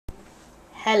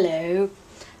Hello,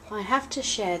 I have to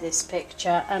share this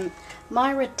picture.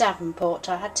 Myra Davenport,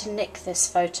 I had to nick this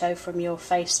photo from your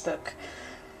Facebook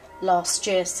last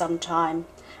year sometime,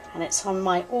 and it's on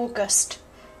my August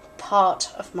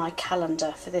part of my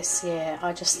calendar for this year.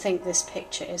 I just think this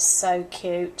picture is so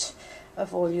cute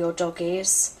of all your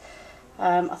doggies.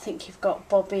 I think you've got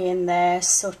Bobby in there,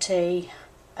 Sooty,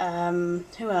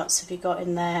 who else have you got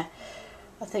in there?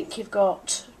 I think you've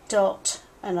got Dot,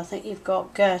 and I think you've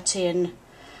got Gertie and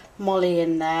Molly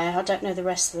in there. I don't know the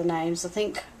rest of the names. I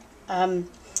think, oh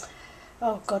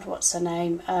God, what's her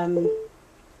name? The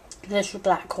little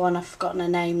black one, I've forgotten her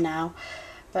name now.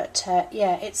 But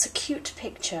yeah, it's a cute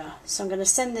picture. So I'm going to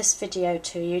send this video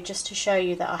to you just to show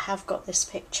you that I have got this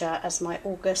picture as my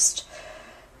August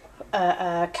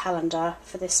calendar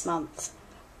for this month.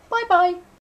 Bye bye.